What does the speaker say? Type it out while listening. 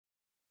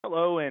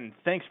Hello, and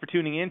thanks for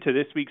tuning in to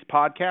this week's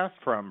podcast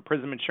from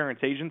Prism Insurance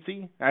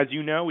Agency. As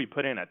you know, we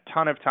put in a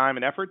ton of time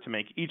and effort to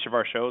make each of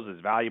our shows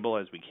as valuable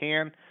as we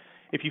can.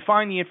 If you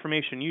find the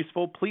information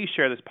useful, please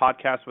share this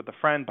podcast with a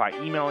friend by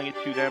emailing it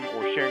to them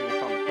or sharing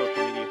this on the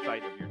social media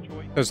site of your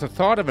choice. Does the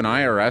thought of an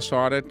IRS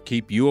audit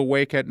keep you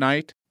awake at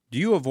night? Do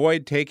you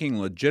avoid taking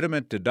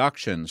legitimate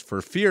deductions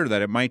for fear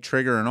that it might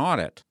trigger an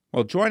audit?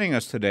 Well, joining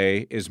us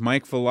today is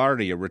Mike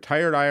Velarde, a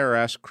retired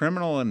IRS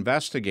criminal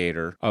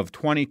investigator of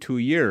 22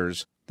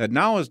 years that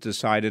now has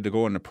decided to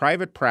go into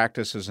private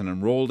practice as an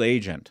enrolled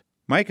agent.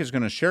 Mike is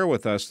going to share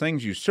with us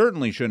things you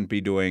certainly shouldn't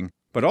be doing,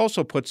 but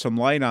also put some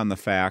light on the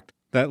fact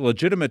that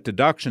legitimate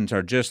deductions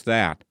are just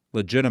that,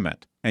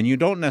 legitimate. And you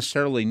don't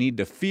necessarily need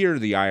to fear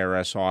the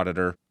IRS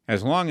auditor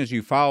as long as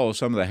you follow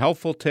some of the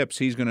helpful tips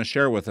he's going to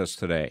share with us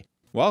today.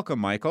 Welcome,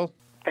 Michael.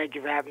 Thank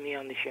you for having me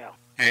on the show.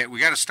 Hey, we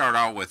got to start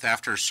out with,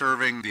 after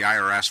serving the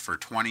IRS for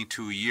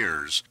 22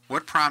 years,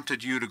 what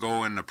prompted you to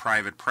go into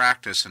private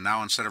practice, and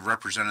now instead of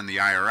representing the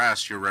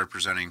IRS, you're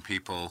representing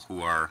people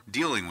who are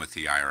dealing with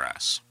the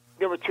IRS?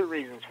 There were two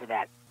reasons for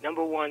that.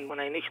 Number one, when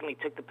I initially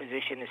took the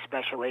position as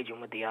special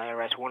agent with the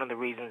IRS, one of the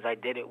reasons I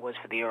did it was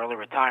for the early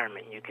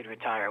retirement. You could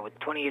retire with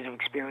 20 years of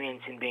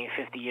experience and being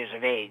 50 years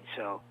of age.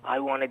 So I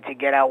wanted to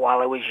get out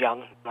while I was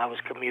young. I was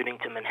commuting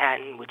to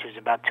Manhattan, which was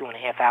about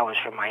 2.5 hours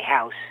from my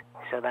house.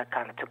 So that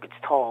kind of took its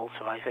toll.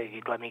 So I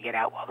figured, let me get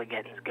out while the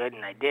getting's good,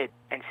 and I did.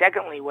 And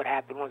secondly, what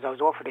happened was I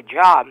was offered a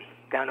job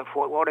down in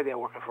Fort Lauderdale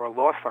working for a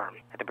law firm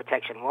at the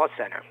Protection Law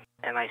Center.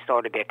 And I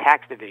started their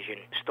tax division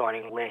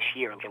starting last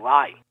year in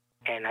July.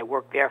 And I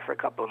worked there for a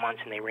couple of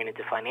months, and they ran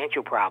into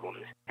financial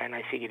problems. And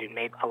I figured it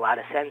made a lot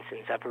of sense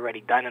since I've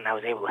already done it, and I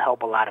was able to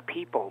help a lot of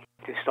people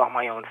to start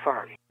my own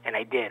firm. And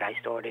I did. I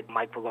started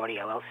Mike Velarde,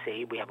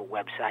 LLC. We have a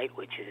website,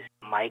 which is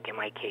Mike,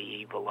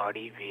 M-I-K-E,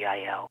 Velarde,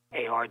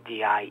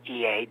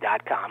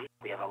 VILARDIEA.com.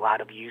 We have a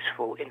lot of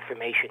useful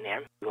information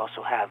there. We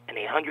also have an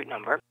 800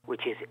 number,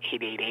 which is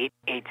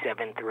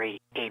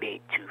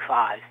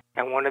 888-873-8825.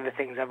 And one of the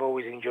things I've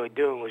always enjoyed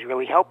doing was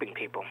really helping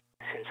people.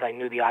 Since I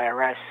knew the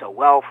IRS so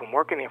well from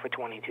working there for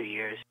 22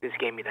 years, this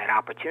gave me that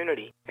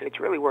opportunity. And it's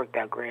really worked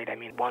out great. I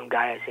mean, one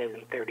guy I saved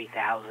him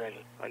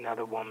 $30,000,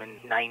 another woman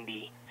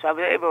 $90,000. So I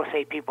was able to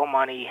save people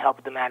money,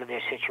 help them out of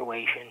their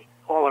situation.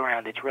 All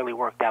around, it's really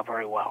worked out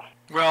very well.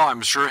 Well,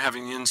 I'm sure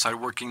having the inside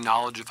working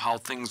knowledge of how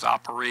things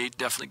operate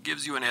definitely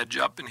gives you an edge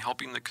up in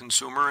helping the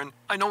consumer. And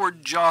I know we're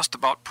just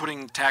about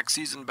putting tax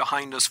season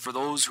behind us for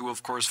those who,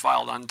 of course,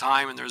 filed on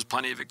time, and there's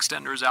plenty of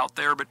extenders out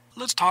there. But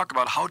let's talk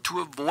about how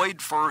to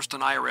avoid first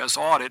an IRS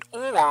audit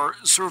or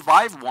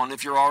survive one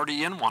if you're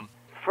already in one.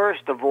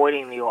 First,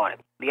 avoiding the audit.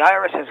 The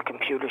IRS has a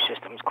computer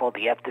system. It's called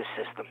the EFTIS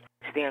system.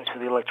 It stands for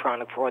the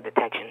Electronic Fraud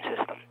Detection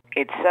System.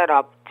 It's set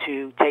up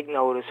to take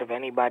notice of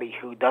anybody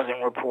who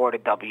doesn't report a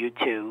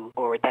W-2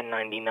 or a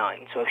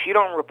 1099. So if you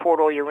don't report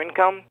all your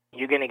income,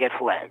 you're going to get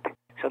flagged.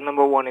 So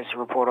number one is to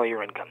report all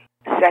your income.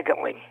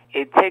 Secondly,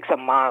 it takes a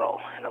model,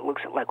 and it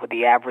looks at like what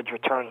the average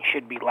return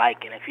should be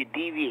like. And if you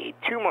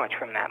deviate too much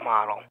from that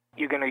model,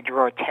 you're going to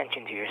draw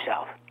attention to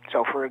yourself.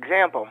 So for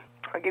example,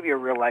 I'll give you a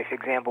real-life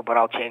example, but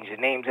I'll change the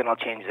names and I'll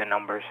change the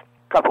numbers.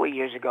 A couple of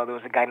years ago, there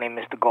was a guy named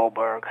Mr.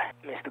 Goldberg.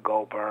 Mr.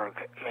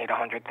 Goldberg made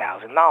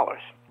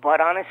 $100,000. But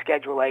on his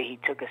Schedule A, he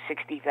took a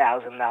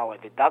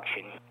 $60,000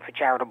 deduction for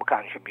charitable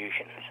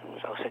contributions,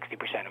 so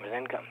 60% of his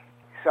income.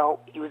 So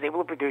he was able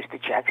to produce the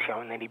check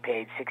showing that he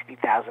paid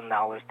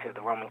 $60,000 to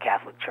the Roman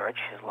Catholic Church,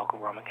 his local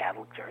Roman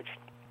Catholic Church.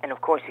 And of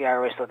course, the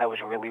IRS thought that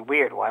was really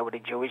weird. Why would a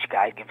Jewish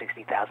guy give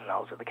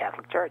 $60,000 to the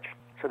Catholic Church?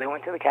 So they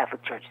went to the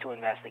Catholic Church to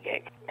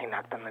investigate. They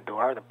knocked on the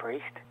door of the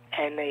priest,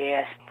 and they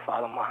asked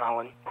Father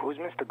Mulholland, who's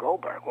Mr.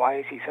 Goldberg? Why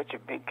is he such a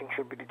big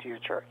contributor to your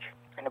church?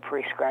 And the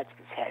priest scratched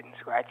his head and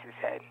scratched his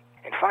head.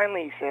 And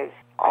finally he says,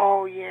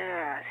 oh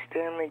yeah,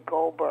 Stanley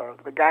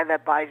Goldberg, the guy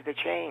that buys the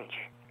change.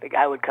 The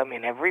guy would come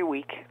in every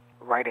week,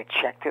 write a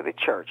check to the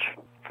church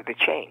for the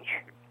change,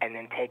 and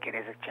then take it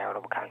as a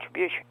charitable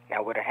contribution.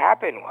 Now what had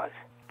happened was,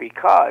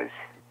 because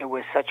it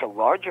was such a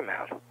large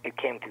amount, it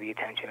came to the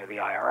attention of the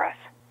IRS.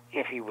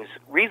 If he was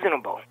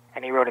reasonable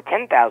and he wrote a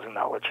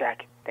 $10,000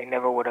 check, they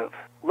never would have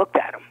looked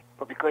at him.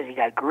 But because he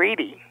got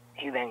greedy,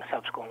 he then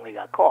subsequently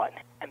got caught.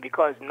 And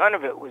because none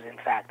of it was, in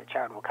fact, a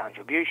charitable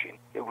contribution,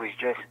 it was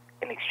just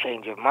an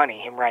exchange of money,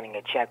 him writing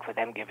a check for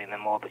them giving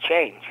them all the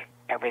change,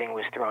 everything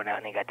was thrown out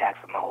and he got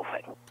taxed on the whole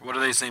thing. What do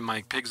they say,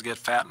 Mike? Pigs get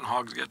fat and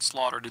hogs get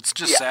slaughtered. It's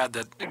just sad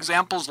that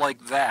examples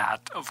like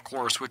that, of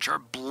course, which are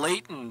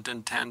blatant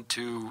intent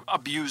to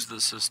abuse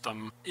the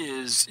system,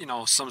 is,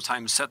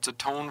 sometimes sets a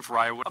tone for,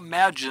 I would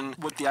imagine,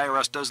 what the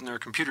IRS does in their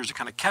computers to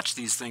kind of catch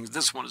these things.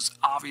 This one is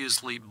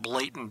obviously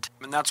blatant.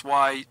 And that's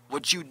why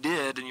what you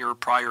did in your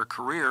prior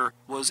career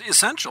was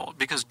essential,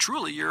 because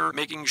truly you're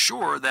making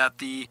sure that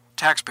the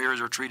taxpayers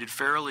are treated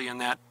fairly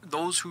and that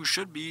those who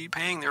should be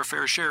paying their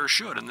fair share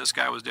should, and this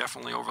guy was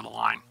definitely over the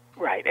line.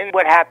 Right, and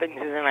what happens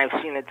is, and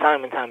I've seen it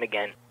time and time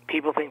again,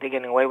 people think they're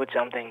getting away with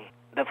something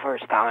the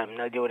first time,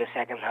 they do it a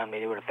second time, they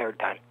do it a third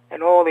time.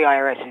 And all the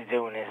IRS is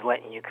doing is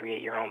letting you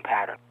create your own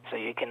pattern. So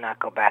you cannot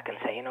go back and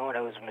say, you know what,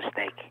 it was a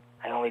mistake.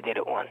 I only did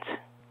it once.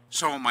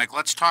 So, Mike,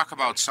 let's talk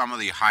about some of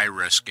the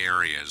high-risk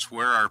areas.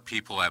 Where are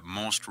people at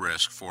most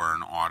risk for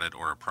an audit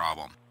or a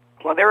problem?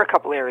 Well, there are a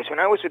couple areas. When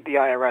I was with the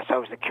IRS, I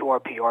was the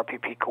QRP,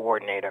 RPP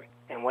coordinator.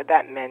 And what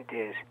that meant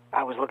is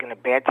I was looking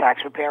at bad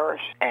tax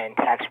preparers and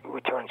tax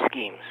return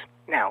schemes.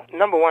 Now,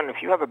 number one,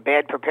 if you have a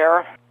bad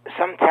preparer,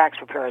 some tax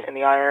preparers in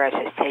the IRS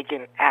has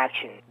taken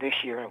action this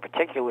year in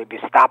particular to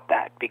stop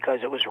that because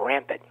it was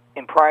rampant.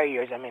 In prior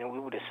years, we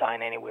would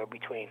assign anywhere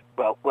between,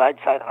 I'd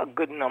assign a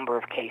good number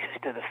of cases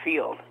to the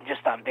field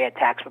just on bad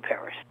tax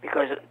preparers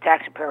because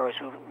tax preparers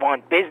who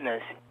want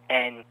business.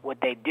 And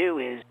what they'd do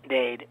is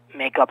they'd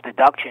make up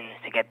deductions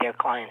to get their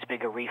clients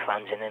bigger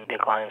refunds, and then their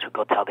clients would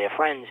go tell their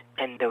friends,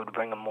 and they would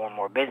bring them more and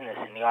more business.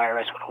 And the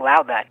IRS would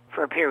allow that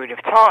for a period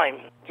of time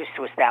just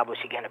to establish,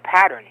 again, a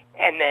pattern.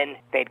 And then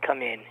they'd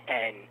come in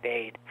and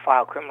they'd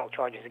file criminal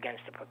charges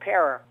against the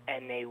preparer,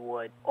 and they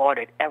would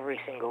audit every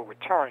single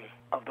return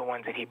of the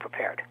ones that he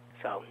prepared.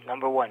 So,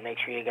 number one, make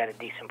sure you got a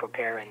decent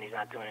preparer and he's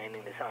not doing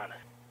anything dishonest.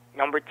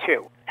 Number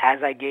two,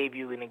 as I gave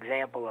you an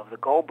example of the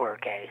Goldberg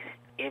case,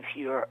 if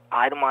your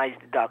itemized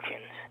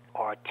deductions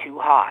are too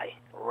high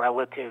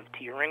relative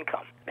to your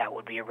income, that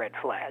would be a red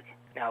flag.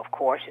 Now, of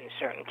course, in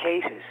certain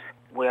cases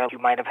where you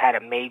might have had a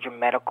major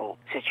medical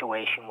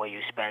situation where you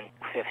spent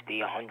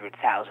 $50,000,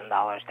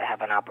 $100,000 to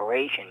have an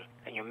operation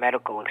and your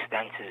medical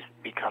expenses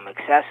become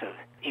excessive,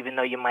 even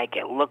though you might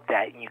get looked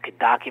at and you could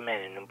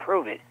document and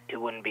improve it, it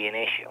wouldn't be an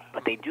issue.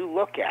 But they do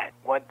look at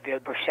what the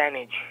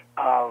percentage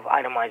of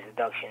itemized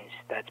deductions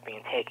that's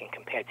being taken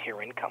compared to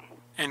your income.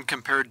 And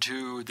compared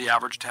to the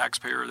average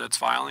taxpayer that's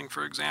filing,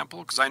 for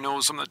example? Because I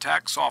know some of the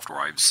tax software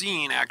I've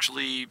seen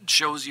actually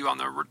shows you on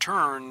the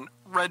return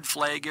red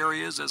flag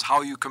areas as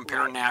how you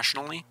compare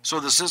nationally. So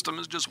the system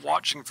is just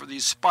watching for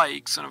these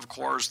spikes, and of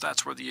course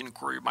that's where the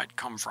inquiry might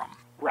come from.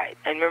 Right.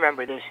 And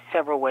remember, there's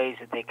several ways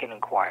that they can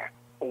inquire.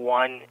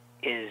 One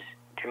is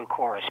through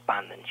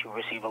correspondence. You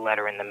receive a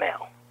letter in the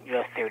mail. You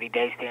have 30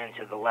 days to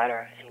answer the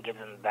letter and give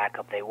them the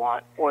backup they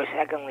want. Or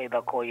secondly,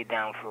 they'll call you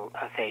down for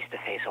a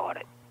face-to-face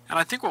audit. And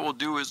I think what we'll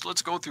do is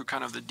let's go through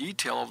kind of the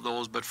detail of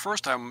those, but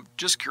first I'm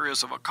just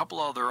curious of a couple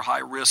other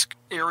high-risk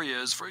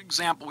areas. For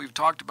example, we've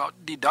talked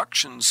about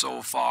deductions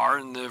so far,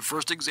 and the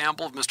first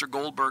example of Mr.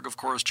 Goldberg, of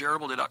course,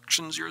 charitable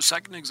deductions. Your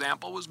second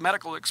example was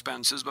medical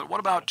expenses, but what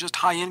about just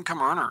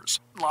high-income earners?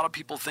 A lot of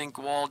people think,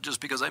 well, just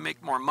because I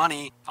make more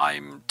money,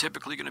 I'm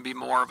typically going to be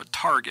more of a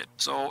target.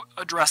 So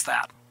address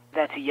that.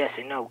 That's a yes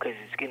and no, because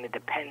it's going to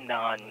depend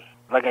on,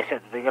 like I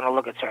said, they're going to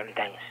look at certain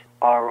things.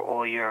 Are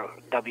all your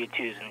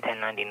W-2s and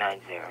 1099s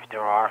there? If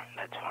there are,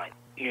 that's fine.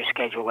 Your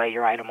Schedule A,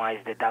 your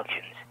itemized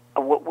deductions.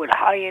 With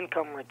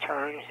high-income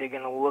returns, they're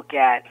going to look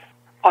at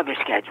other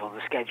schedules,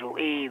 the Schedule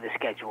E, the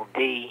Schedule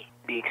D,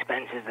 the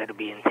expenses that are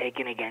being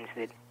taken against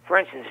it. For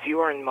instance, if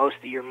you earn most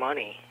of your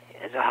money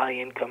as a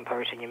high-income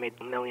person, you made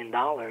 $1 million,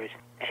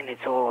 and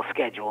it's all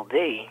Schedule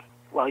D,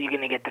 well, you're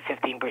going to get the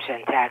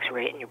 15% tax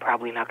rate, and you're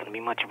probably not going to be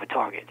much of a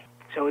target.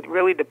 So it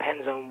really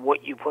depends on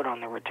what you put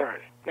on the return.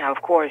 Now,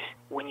 of course,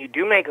 when you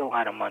do make a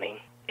lot of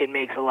money, it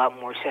makes a lot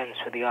more sense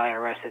for the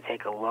IRS to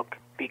take a look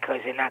because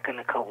they're not going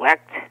to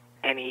collect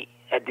any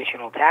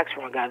additional tax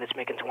from a guy that's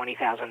making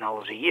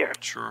 $20,000 a year.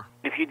 Sure.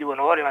 If you do an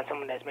audit on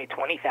someone that's made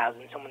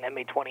 $20,000, someone that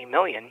made $20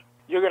 million,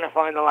 you're going to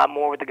find a lot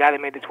more with the guy that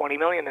made the $20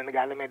 million than the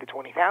guy that made the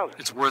 $20,000.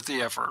 It's worth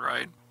the effort,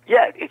 right?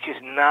 Yeah, it's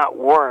just not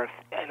worth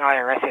an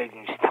IRS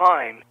agent's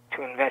time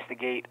to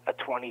investigate a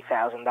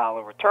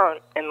 $20,000 return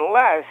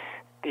unless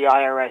the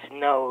IRS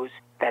knows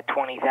that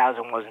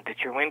 $20,000 wasn't the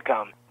true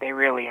income. They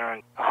really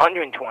earned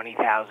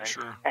 $120,000,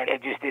 sure, and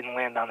it just didn't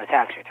land on the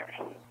tax return.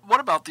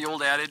 What about the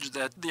old adage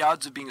that the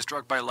odds of being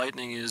struck by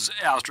lightning is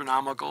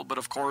astronomical, but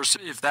of course,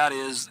 if that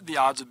is, the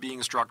odds of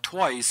being struck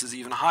twice is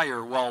even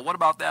higher? Well, what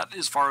about that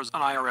as far as an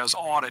IRS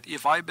audit?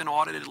 If I've been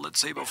audited, let's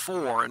say,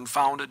 before and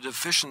found a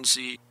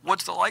deficiency,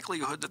 what's the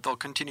likelihood that they'll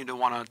continue to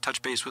want to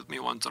touch base with me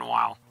once in a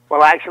while?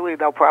 Well, actually,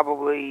 they'll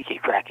probably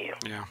keep track of you.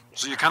 Yeah.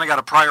 So you kind of got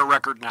a prior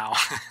record now.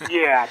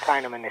 Yeah,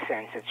 kind of in a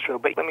sense, it's true.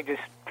 But let me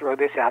just throw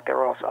this out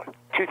there also.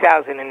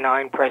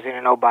 2009,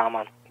 President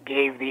Obama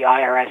gave the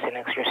IRS an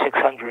extra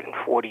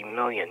 $640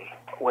 million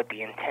with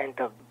the intent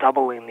of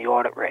doubling the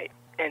audit rate.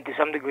 And to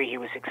some degree, he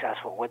was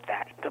successful with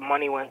that. The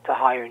money went to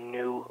hire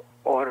new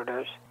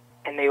auditors,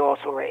 and they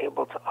also were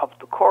able to up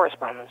the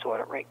correspondence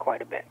audit rate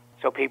quite a bit.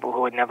 So people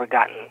who had never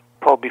gotten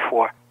pulled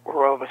before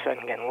were all of a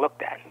sudden getting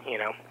looked at, you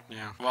know.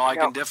 Yeah, well, I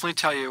can definitely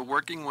tell you,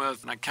 working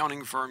with an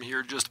accounting firm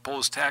here just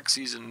post-tax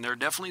season, there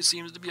definitely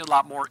seems to be a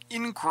lot more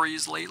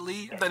inquiries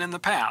lately than in the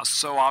past.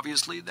 So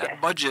obviously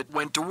that budget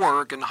went to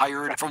work and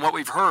hired, from what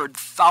we've heard,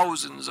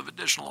 thousands of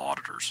additional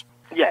auditors.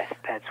 Yes,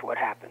 that's what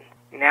happened.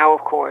 Now, of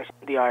course,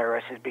 the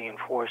IRS is being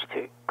forced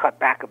to cut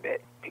back a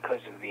bit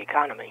because of the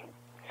economy.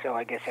 So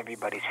I guess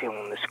everybody's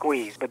feeling the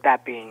squeeze. But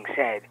that being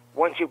said,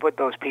 once you put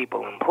those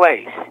people in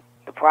place,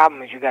 the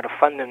problem is you got to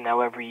fund them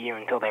now every year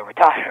until they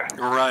retire.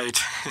 Right.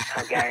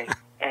 Okay?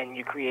 And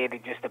you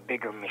created just a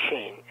bigger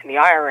machine. And the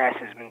IRS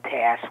has been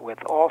tasked with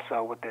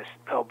also with this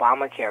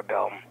Obamacare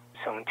bill.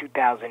 So in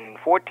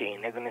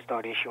 2014, they're going to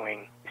start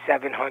issuing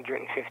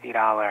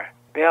 $750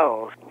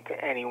 bills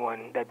to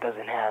anyone that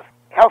doesn't have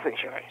health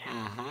insurance.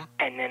 Mm-hmm.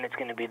 And then it's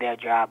going to be their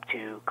job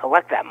to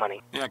collect that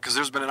money. Yeah, because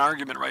there's been an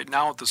argument right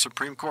now at the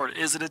Supreme Court.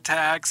 Is it a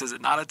tax? Is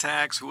it not a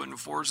tax? Who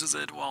enforces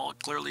it? Well,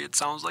 clearly it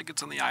sounds like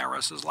it's in the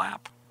IRS's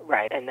lap.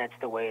 Right, and that's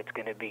the way it's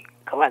going to be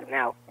collected.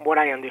 Now, what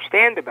I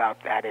understand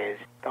about that is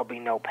there'll be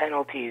no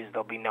penalties,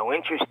 there'll be no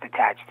interest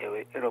attached to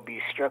it. It'll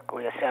be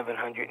strictly a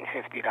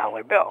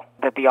 $750 bill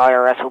that the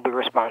IRS will be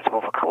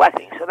responsible for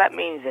collecting. So that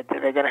means that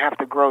they're going to have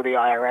to grow the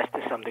IRS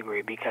to some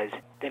degree because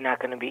they're not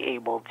going to be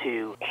able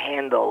to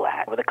handle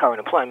that with the current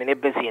employment. They're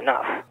busy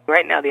enough.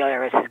 Right now, the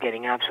IRS is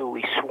getting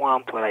absolutely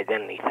swamped with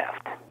identity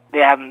theft.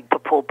 They're having to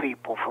pull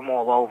people from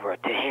all over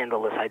to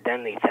handle this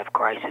identity theft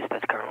crisis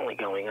that's currently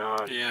going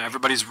on. Yeah,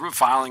 everybody's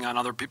filing on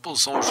other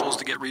people's socials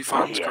to get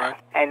refunds,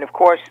 correct? And of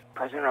course,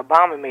 President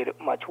Obama made it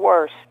much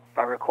worse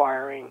by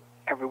requiring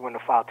everyone to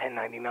file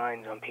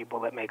 1099s on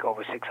people that make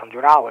over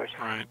 $600.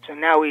 Right. So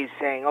now he's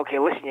saying, okay,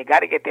 listen, you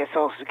got to get their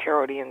Social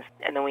Security, and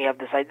then we have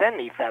this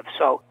identity theft.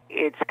 So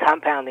it's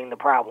compounding the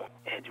problem.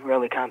 It's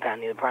really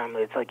compounding the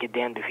problem. It's like you're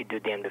damned if you do,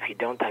 damned if you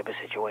don't type of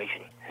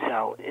situation.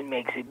 So it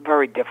makes it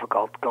very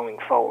difficult going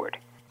forward.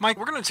 Mike,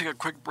 we're going to take a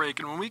quick break,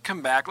 and when we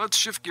come back, let's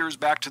shift gears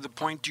back to the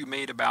point you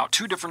made about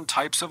two different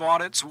types of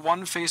audits,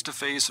 one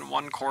face-to-face and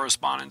one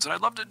correspondence. And I'd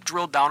love to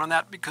drill down on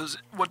that because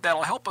what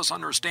that'll help us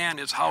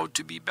understand is how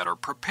to be better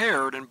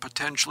prepared and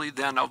potentially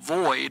then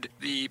avoid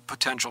the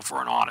potential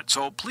for an audit.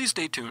 So please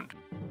stay tuned.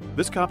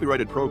 This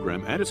copyrighted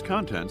program and its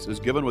contents is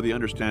given with the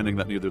understanding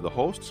that neither the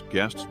hosts,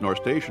 guests, nor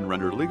station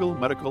render legal,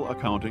 medical,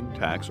 accounting,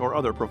 tax, or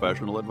other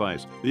professional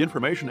advice. The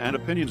information and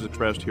opinions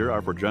expressed here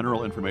are for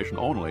general information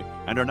only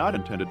and are not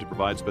intended to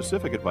provide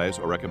specific advice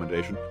or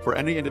recommendation for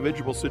any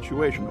individual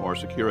situation or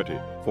security.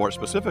 For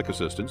specific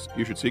assistance,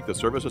 you should seek the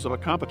services of a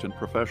competent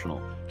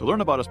professional. To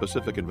learn about a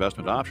specific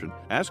investment option,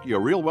 ask your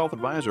Real Wealth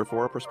advisor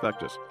for a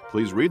prospectus.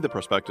 Please read the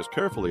prospectus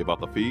carefully about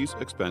the fees,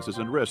 expenses,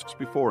 and risks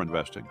before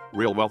investing.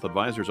 Real Wealth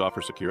advisors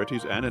offer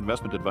securities and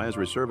investment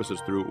advisory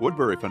services through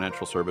Woodbury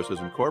Financial Services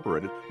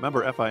Incorporated,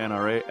 member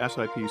FINRA,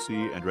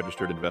 SIPC, and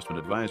registered investment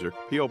advisor,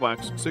 P.O.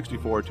 Box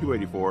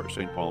 64284,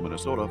 St. Paul,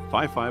 Minnesota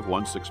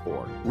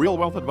 55164. Real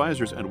Wealth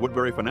Advisors and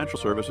Woodbury Financial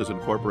Services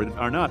Incorporated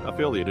are not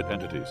affiliated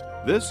entities.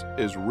 This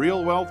is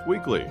Real Wealth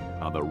Weekly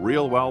on the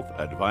Real Wealth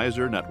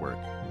Advisor Network.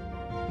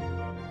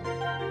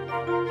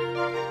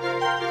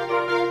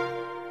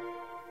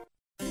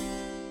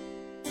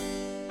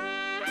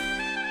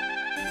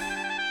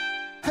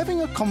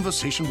 Having a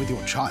conversation with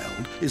your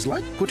child is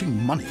like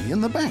putting money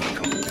in the bank.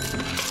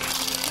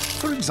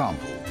 For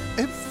example,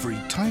 every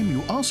time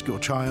you ask your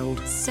child,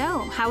 "So,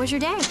 how was your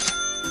day?"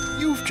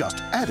 you've just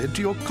added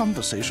to your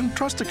conversation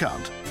trust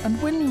account.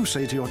 And when you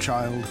say to your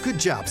child, "Good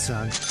job,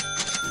 son,"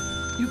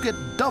 you get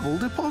double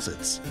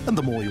deposits. And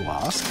the more you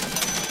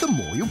ask, the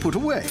more you put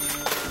away.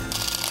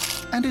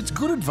 And it's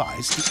good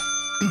advice to...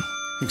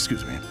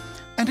 Excuse me.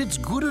 And it's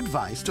good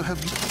advice to have...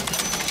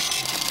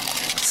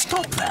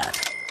 Stop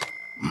that!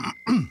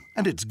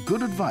 And it's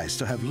good advice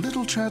to have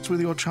little chats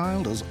with your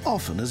child as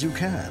often as you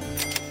can.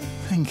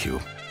 Thank you.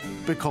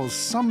 Because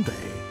someday,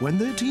 when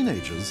they're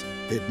teenagers,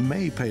 it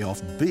may pay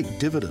off big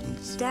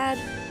dividends. Dad,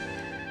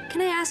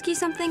 can I ask you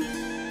something?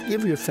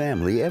 Give your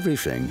family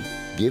everything.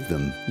 Give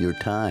them your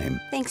time.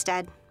 Thanks,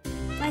 Dad.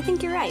 I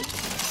think you're right.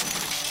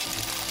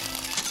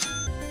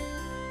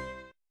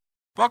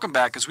 Welcome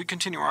back as we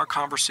continue our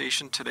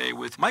conversation today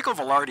with Michael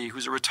Velarde,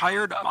 who's a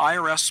retired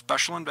IRS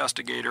special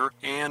investigator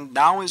and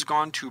now has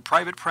gone to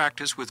private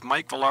practice with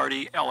Mike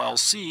Velarde,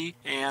 LLC,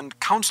 and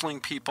counseling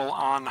people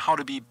on how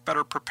to be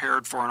better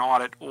prepared for an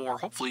audit or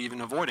hopefully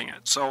even avoiding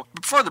it. So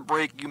before the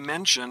break, you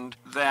mentioned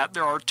that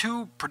there are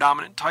two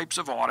predominant types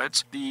of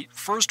audits. The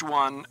first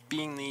one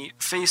being the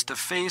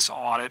face-to-face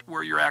audit,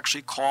 where you're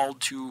actually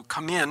called to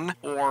come in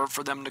or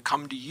for them to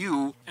come to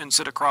you and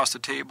sit across the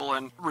table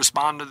and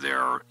respond to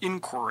their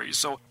inquiries.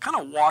 So kind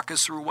of walk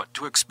us through what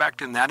to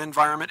expect in that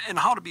environment and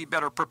how to be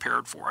better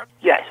prepared for it.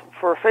 Yes,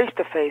 for a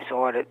face-to-face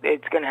audit,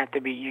 it's going to have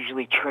to be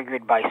usually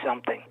triggered by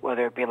something,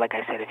 whether it be, like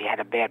I said, if you had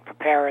a bad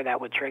preparer, that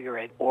would trigger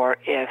it, or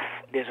if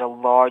there's a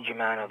large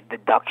amount of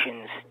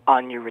deductions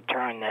on your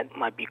return that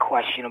might be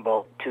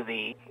questionable to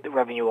the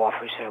revenue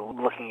officer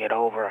looking it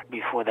over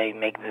before they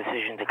make the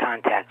decision to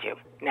contact you.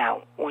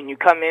 Now, when you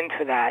come in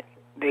for that,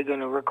 they're going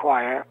to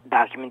require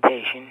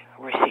documentation,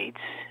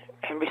 receipts,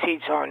 and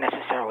receipts aren't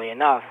necessarily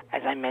enough.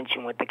 As I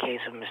mentioned with the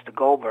case of Mr.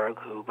 Goldberg,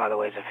 who, by the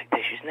way, is a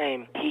fictitious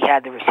name, he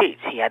had the receipts.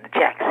 He had the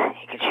checks.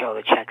 He could show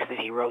the checks that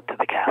he wrote to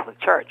the Catholic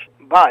Church.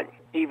 But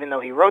even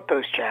though he wrote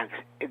those checks,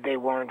 they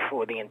weren't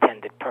for the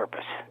intended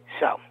purpose.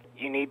 So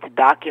you need to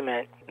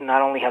document,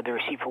 not only have the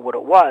receipt for what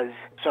it was.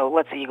 So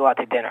let's say you go out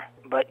to dinner,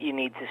 but you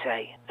need to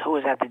say who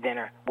was at the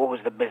dinner, what was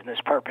the business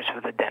purpose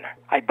for the dinner.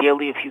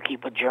 Ideally, if you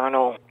keep a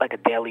journal, like a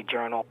daily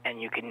journal,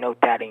 and you can note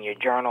that in your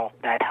journal,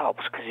 that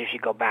helps, because if you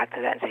go back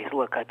to that and say,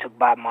 look, I took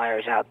Bob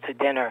Myers out to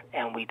dinner,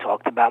 and we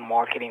talked about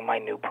marketing my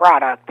new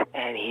product,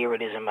 and here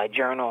it is in my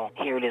journal,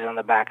 here it is on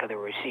the back of the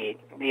receipt,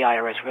 the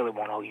IRS really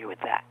won't owe you with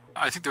that.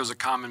 I think there's a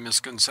common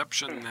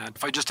misconception that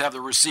if I just have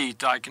the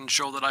receipt, I can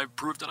show that I've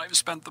proved that I've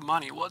spent the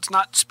money. Well, it's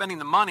not spending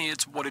the money,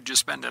 it's what did you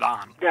spend it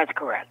on. That's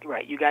correct,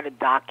 right. You got to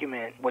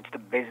document what's the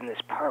business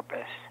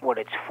purpose, what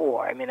it's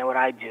for. I mean, what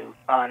I do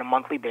on a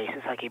monthly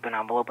basis, I keep an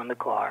envelope in the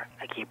car.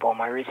 I keep all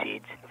my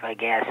receipts. If I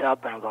gas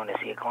up and I'm going to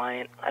see a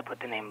client, I put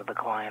the name of the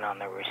client on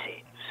the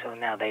receipt. So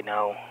now they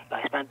know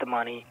I spent the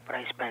money, but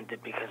I spent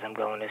it because I'm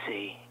going to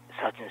see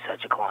such and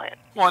such a client.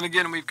 Well, and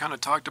again, we've kind of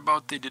talked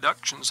about the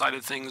deduction side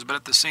of things, but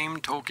at the same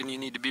token, you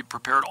need to be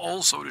prepared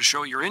also to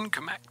show your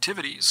income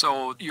activity.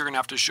 So you're going to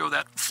have to show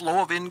that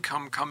flow of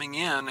income coming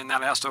in, and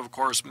that has to, of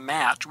course,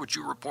 match what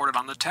you reported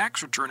on the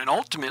tax return and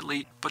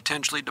ultimately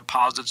potentially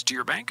deposits to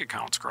your bank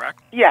accounts,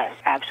 correct? Yes,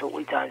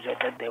 absolutely. Times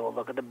that they will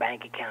look at the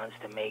bank accounts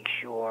to make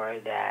sure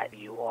that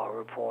you are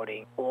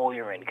reporting all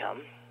your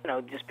income. You know,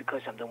 just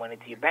because something went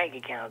into your bank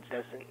accounts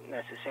doesn't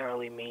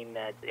necessarily mean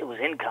that it was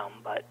income,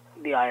 but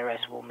the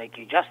IRS will make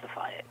you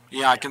justify it.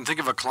 Yeah, I can think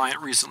of a client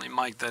recently,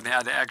 Mike, that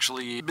had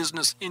actually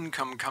business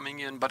income coming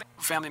in, but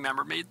a family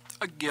member made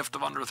a gift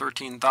of under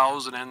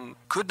 $13,000 and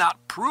could not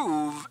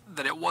prove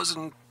that it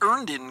wasn't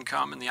earned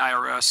income, and the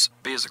IRS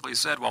basically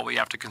said, well, we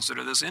have to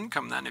consider this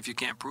income then if you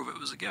can't prove it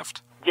was a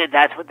gift. Yeah,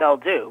 that's what they'll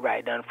do,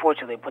 right?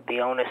 Unfortunately, put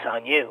the onus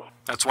on you.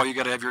 That's why you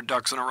got to have your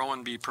ducks in a row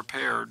and be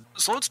prepared.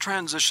 So let's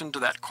transition to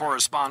that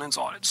correspondence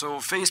audit.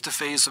 So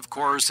face-to-face, of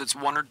course, it's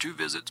 1 or 2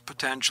 visits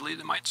potentially.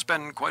 They might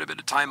spend quite a bit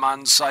of time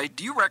on site.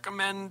 Do you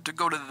recommend to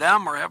go to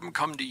them or have them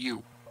come to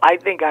you? I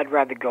think I'd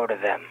rather go to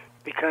them.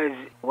 Because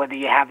whether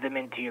you have them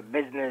into your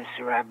business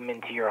or have them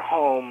into your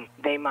home,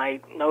 they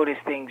might notice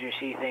things or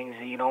see things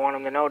that you don't want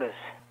them to notice.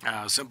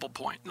 Simple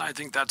point. And I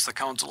think that's the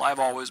counsel I've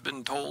always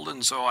been told,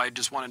 and so I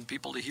just wanted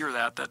people to hear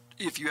that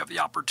if you have the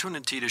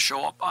opportunity to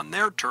show up on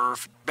their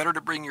turf, better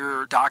to bring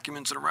your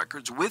documents and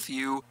records with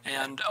you.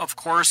 And, of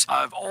course,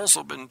 I've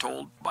also been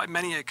told by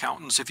many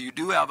accountants, if you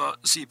do have a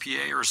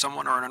CPA or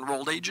someone or an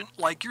enrolled agent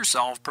like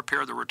yourself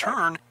prepare the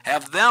return,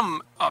 have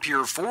them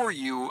appear for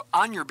you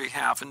on your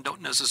behalf and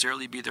don't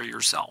necessarily be there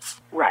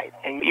yourself. Right.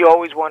 And you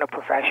always want a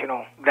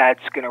professional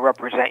that's going to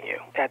represent you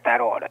at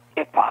that audit,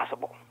 if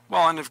possible.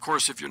 Well, and of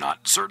course, if you're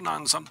not certain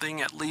on something,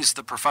 at least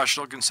the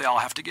professional can say, I'll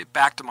have to get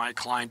back to my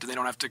client, and they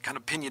don't have to kind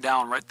of pin you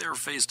down right there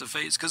face to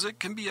face, because it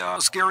can be a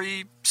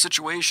scary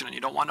situation, and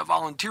you don't want to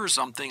volunteer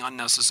something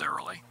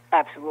unnecessarily.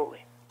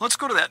 Absolutely. Let's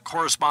go to that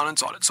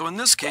correspondence audit. So in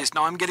this case,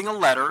 now I'm getting a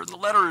letter, and the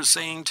letter is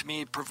saying to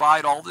me,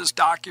 provide all this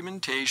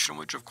documentation,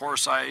 which of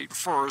course I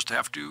first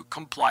have to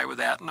comply with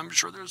that, and I'm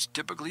sure there's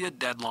typically a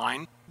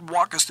deadline.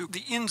 Walk us through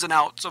the ins and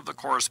outs of the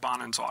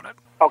correspondence audit.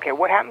 Okay,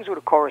 what happens with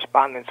a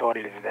correspondence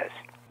audit is this.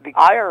 The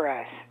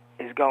IRS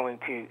is going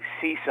to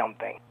see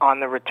something on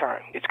the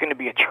return. It's going to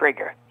be a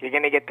trigger. You're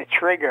going to get the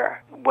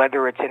trigger,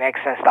 whether it's an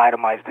excess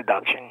itemized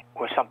deduction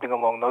or something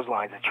along those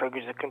lines. It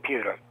triggers the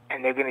computer,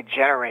 and they're going to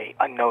generate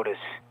a notice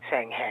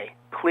saying, hey,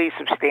 please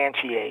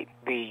substantiate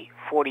the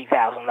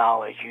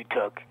 $40,000 you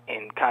took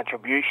in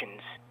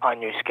contributions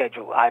on your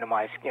schedule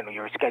itemized,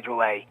 your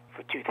Schedule A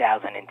for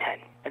 2010.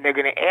 And they're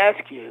going to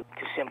ask you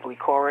to simply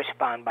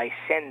correspond by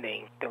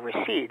sending the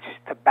receipts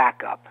to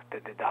back up the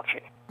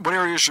deduction. What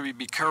areas should we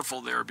be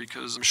careful there?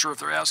 Because I'm sure if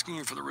they're asking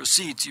you for the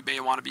receipts, you may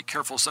want to be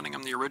careful sending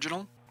them the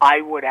original. I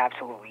would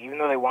absolutely. Even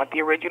though they want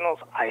the originals,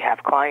 I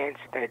have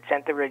clients that had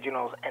sent the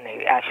originals and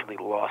they actually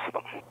lost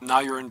them. Now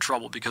you're in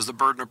trouble because the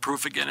burden of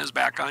proof again is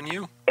back on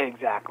you?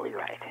 Exactly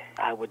right.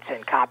 I would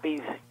send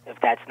copies. If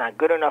that's not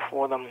good enough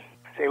for them,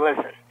 say,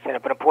 listen, set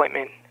up an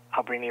appointment.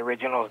 I'll bring the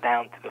originals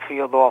down to the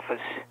field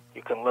office.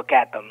 You can look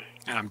at them.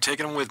 And I'm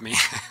taking them with me.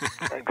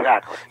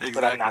 Exactly.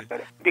 But I'm not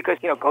good. Because,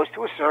 it goes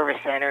to a service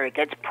center, it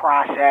gets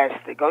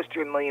processed, it goes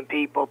through 1 million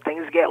people,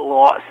 things get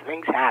lost,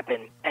 things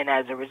happen, and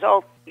as a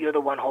result, you're the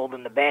one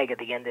holding the bag at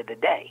the end of the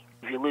day.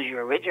 If you lose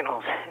your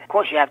originals, of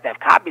course you have to have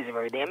copies of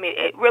everything. I mean,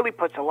 it really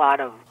puts a lot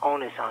of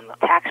onus on the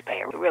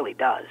taxpayer. It really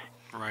does.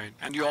 Right.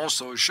 And you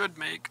also should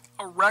make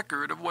a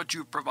record of what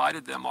you've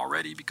provided them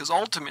already, because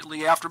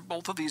ultimately, after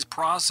both of these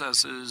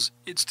processes,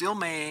 it still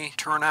may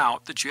turn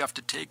out that you have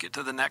to take it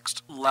to the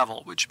next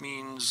level, which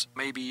means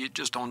maybe you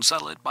just don't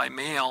settle it by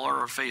mail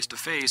or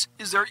face-to-face.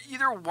 Is there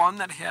either one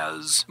that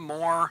has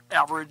more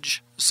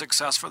average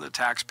success for the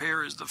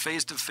taxpayer? Is the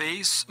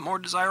face-to-face more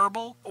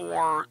desirable,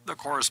 or the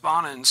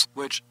correspondence,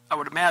 which I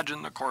would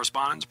imagine the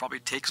correspondence probably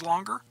takes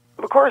longer?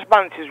 The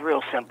correspondence is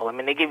real simple. I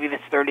mean, they give you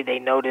this 30-day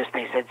notice.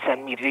 They said,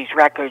 send me these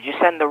records. You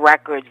send the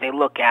records. They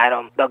look at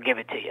them. They'll give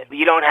it to you. If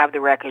you don't have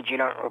the records, you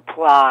don't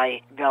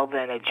reply. They'll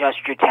then adjust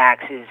your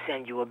taxes,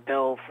 send you a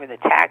bill for the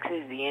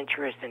taxes, the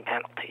interest, and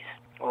penalties,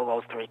 all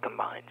those 3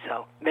 combined.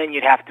 So then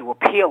you'd have to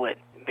appeal it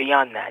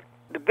beyond that.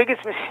 The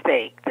biggest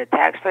mistake that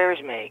taxpayers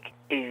make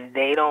is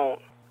they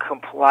don't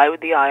comply with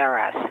the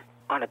IRS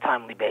on a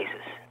timely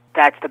basis.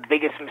 That's the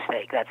biggest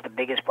mistake. That's the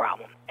biggest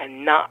problem.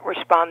 And not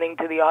responding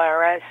to the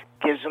IRS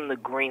gives them the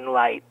green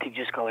light to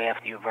just go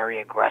after you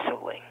very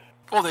aggressively.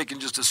 Well, they can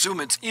just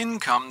assume it's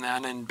income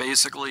then, and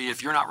basically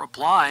if you're not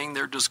replying,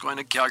 they're just going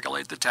to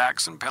calculate the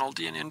tax and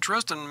penalty and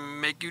interest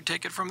and make you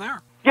take it from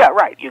there. Yeah,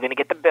 right. You're going to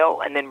get the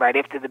bill, and then right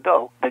after the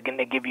bill, they're going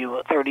to give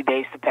you 30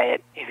 days to pay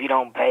it. If you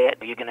don't pay it,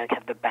 you're going to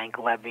have the bank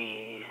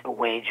levies, the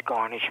wage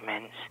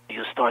garnishments.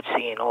 You'll start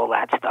seeing all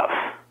that stuff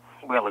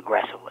real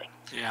aggressively.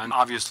 Yeah, and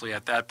obviously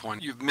at that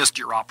point, you've missed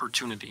your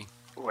opportunity.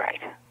 Right.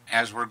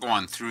 As we're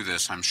going through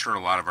this, I'm sure a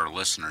lot of our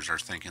listeners are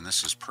thinking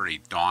this is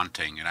pretty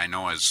daunting. And I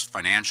know as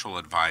financial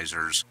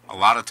advisors, a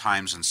lot of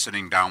times in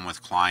sitting down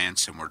with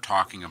clients and we're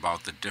talking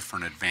about the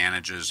different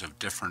advantages of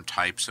different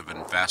types of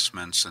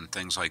investments and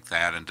things like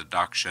that and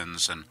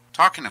deductions and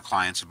talking to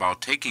clients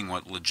about taking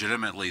what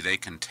legitimately they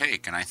can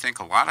take. And I think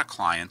a lot of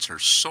clients are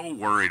so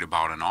worried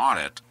about an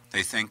audit.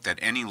 They think that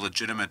any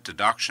legitimate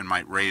deduction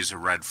might raise a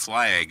red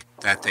flag,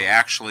 that they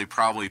actually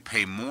probably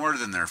pay more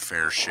than their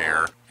fair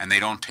share, and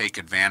they don't take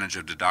advantage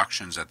of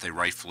deductions that they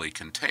rightfully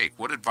can take.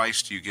 What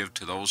advice do you give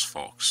to those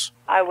folks?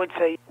 I would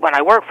say when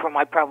I worked for them,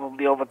 I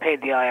probably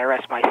overpaid the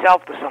IRS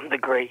myself to some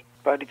degree,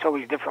 but it's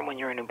always different when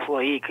you're an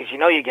employee because you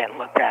know you're getting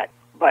looked at.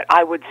 But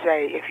I would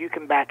say if you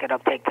can back it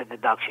up, take the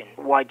deduction.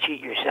 Why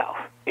cheat yourself?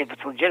 If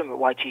it's legitimate,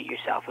 why cheat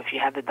yourself? If you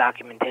have the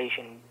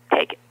documentation,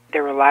 take it.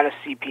 There are a lot of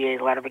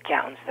CPAs, a lot of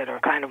accountants that are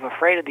kind of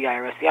afraid of the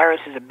IRS. The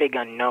IRS is a big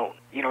unknown.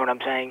 You know what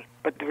I'm saying?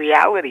 But the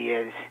reality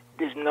is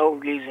there's no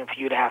reason for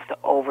you to have to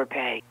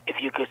overpay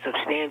if you could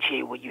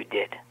substantiate what you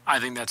did. I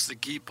think that's the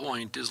key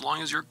point. As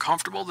long as you're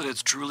comfortable that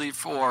it's truly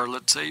for,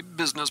 let's say,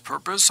 business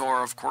purpose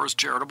or, of course,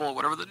 charitable,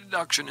 whatever the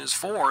deduction is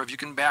for, if you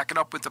can back it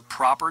up with the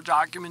proper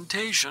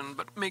documentation,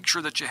 but make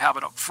sure that you have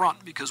it up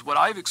front. Because what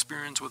I've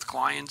experienced with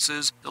clients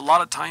is a lot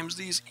of times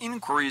these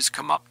inquiries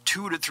come up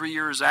 2 to 3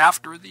 years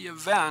after the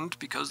event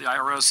because the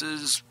IRS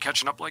is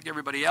catching up like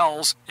everybody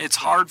else. It's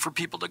hard for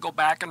people to go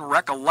back and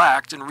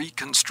recollect and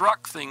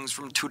reconstruct things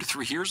from 2 to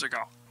 3 years ago.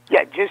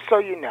 Yeah, just so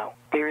you know,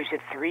 there is a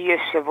 3-year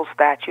civil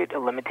statute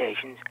of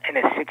limitations and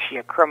a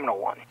 6-year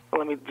criminal one.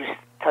 Let me just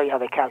tell you how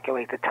they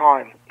calculate the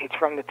time. It's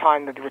from the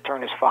time that the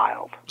return is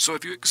filed. So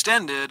if you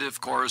extend it,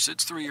 of course,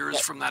 it's 3 years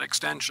from that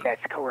extension.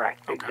 That's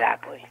correct, okay.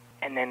 Exactly.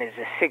 And then there's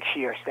a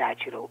 6-year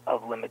statute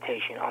of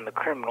limitation on the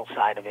criminal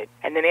side of it.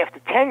 And then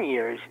after 10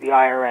 years, the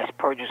IRS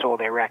purges all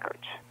their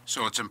records.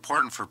 So it's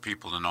important for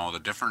people to know the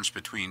difference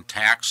between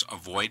tax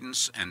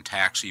avoidance and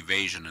tax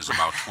evasion is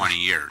about 20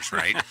 years,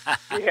 right?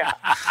 Yeah.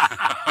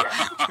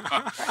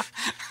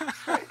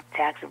 Right.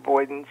 Tax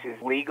avoidance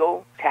is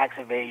legal. Tax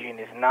evasion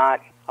is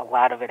not. A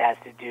lot of it has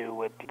to do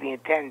with the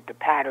intent, the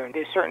pattern.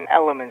 There's certain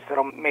elements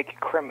that'll make it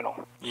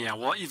criminal. Yeah,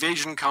 well,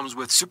 evasion comes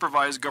with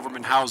supervised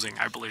government housing,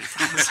 I believe.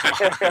 Yes,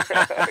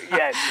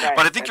 right.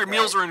 But I think your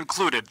meals are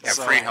included. Yeah,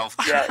 free health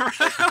care. Yes,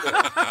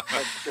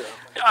 that's true.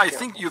 I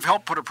think you've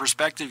helped put a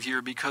perspective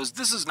here because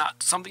this is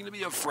not something to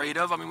be afraid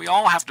of. I mean, we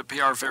all have to pay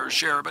our fair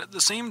share, but at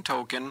the same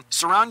token,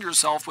 surround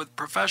yourself with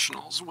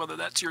professionals, whether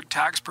that's your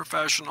tax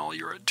professional,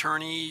 your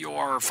attorney,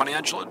 your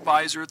financial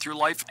advisor through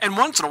life. And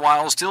once in a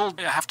while, still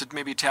have to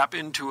maybe tap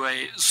into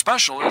a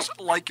specialist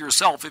like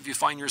yourself if you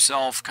find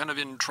yourself kind of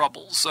in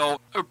trouble.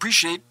 So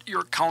appreciate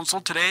your counsel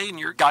today and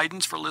your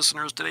guidance for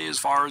listeners today as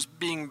far as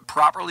being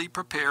properly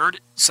prepared.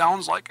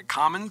 Sounds like a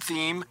common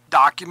theme.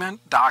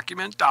 Document,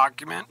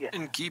 yes.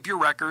 And keep your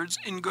records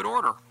in good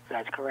order.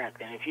 That's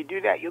correct. And if you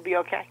do that, you'll be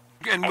okay.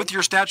 And with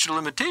your statute of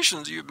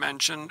limitations you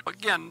mentioned,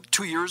 again,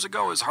 2 years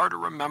ago is hard to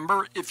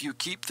remember if you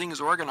keep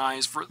things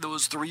organized for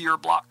those 3-year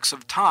blocks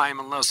of time,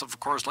 unless, of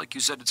course, like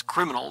you said, it's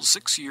criminal,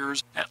 6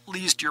 years, at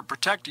least you're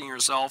protecting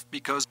yourself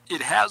because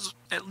it has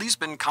at least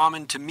been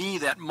common to me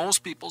that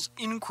most people's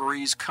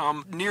inquiries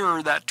come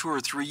nearer that 2 or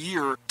 3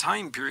 year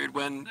time period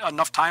when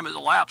enough time has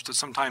elapsed that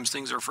sometimes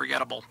things are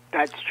forgettable.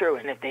 That's true.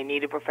 And if they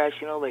need a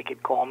professional, they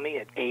could call me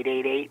at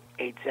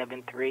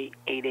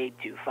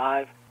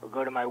 888-873-8825. Or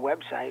go to my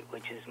website,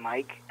 which is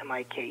Mike,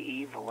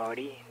 M-I-K-E,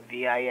 Velarde,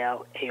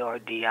 V-I-L-A-R-D-I-E-A,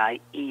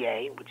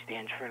 which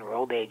stands for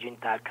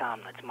enrolledagent.com.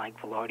 That's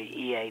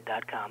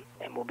MikeVelardeEA.com.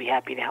 And we'll be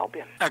happy to help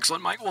you.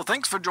 Excellent, Mike. Well,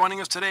 thanks for joining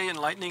us today,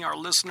 enlightening our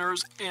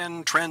listeners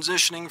in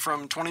transitioning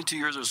from 22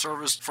 years of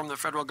service from the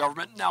federal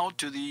government now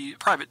to the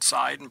private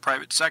side and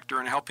private sector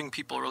and helping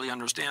people really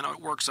understand how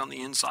it works on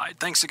the inside.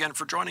 Thanks again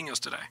for joining us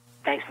today.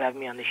 Thanks for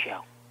having me on the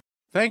show.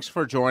 Thanks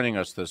for joining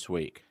us this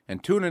week,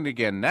 and tune in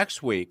again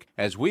next week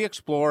as we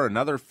explore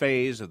another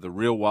phase of the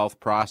Real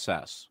Wealth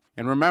process.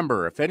 And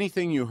remember, if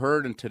anything you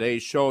heard in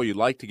today's show you'd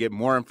like to get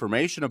more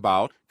information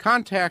about,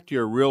 contact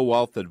your Real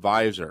Wealth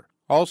advisor.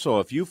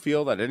 Also, if you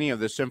feel that any of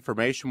this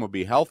information will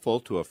be helpful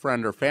to a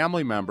friend or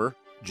family member,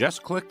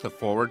 just click the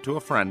Forward to a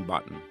Friend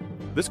button.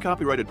 This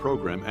copyrighted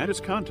program and its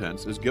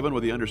contents is given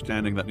with the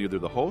understanding that neither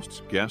the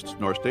hosts, guests,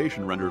 nor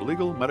station render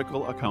legal,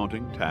 medical,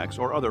 accounting, tax,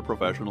 or other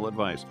professional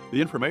advice.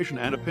 The information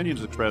and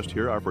opinions expressed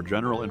here are for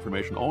general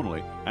information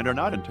only and are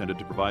not intended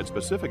to provide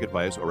specific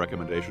advice or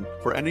recommendation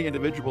for any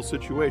individual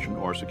situation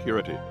or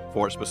security.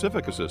 For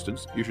specific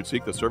assistance, you should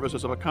seek the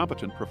services of a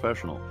competent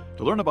professional.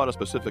 To learn about a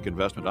specific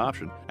investment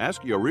option,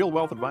 ask your Real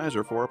Wealth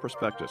advisor for a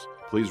prospectus.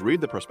 Please read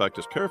the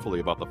prospectus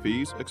carefully about the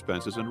fees,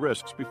 expenses, and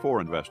risks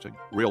before investing.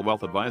 Real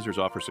Wealth advisors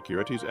offer security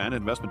securities and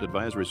investment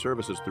advisory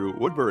services through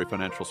Woodbury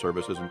Financial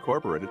Services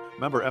Incorporated,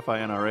 member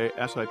FINRA,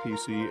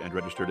 SIPC, and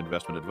registered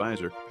investment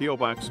advisor, P.O.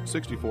 Box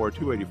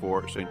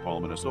 64284, St.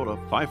 Paul, Minnesota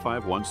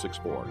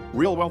 55164.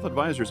 Real Wealth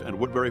Advisors and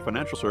Woodbury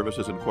Financial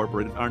Services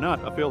Incorporated are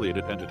not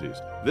affiliated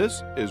entities.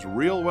 This is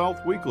Real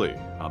Wealth Weekly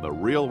on the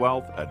Real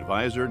Wealth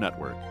Advisor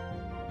Network.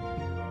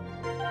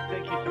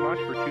 Thank you so much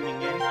for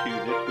tuning in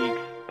to this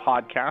week's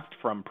podcast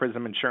from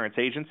Prism Insurance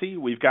Agency.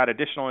 We've got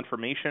additional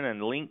information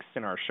and links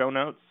in our show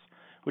notes,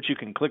 which you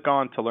can click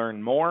on to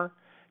learn more.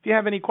 If you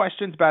have any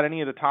questions about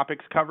any of the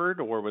topics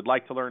covered or would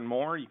like to learn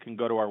more, you can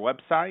go to our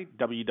website,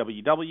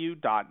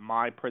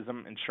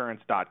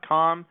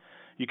 www.myprisminsurance.com.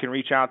 You can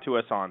reach out to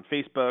us on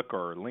Facebook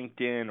or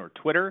LinkedIn or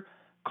Twitter.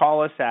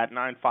 Call us at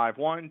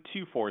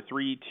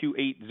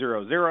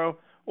 951-243-2800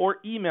 or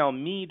email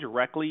me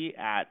directly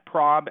at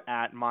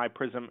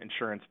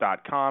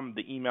prob@myprisminsurance.com.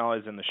 The email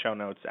is in the show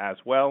notes as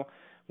well.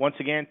 Once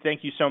again,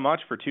 thank you so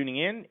much for tuning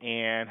in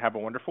and have a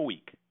wonderful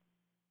week.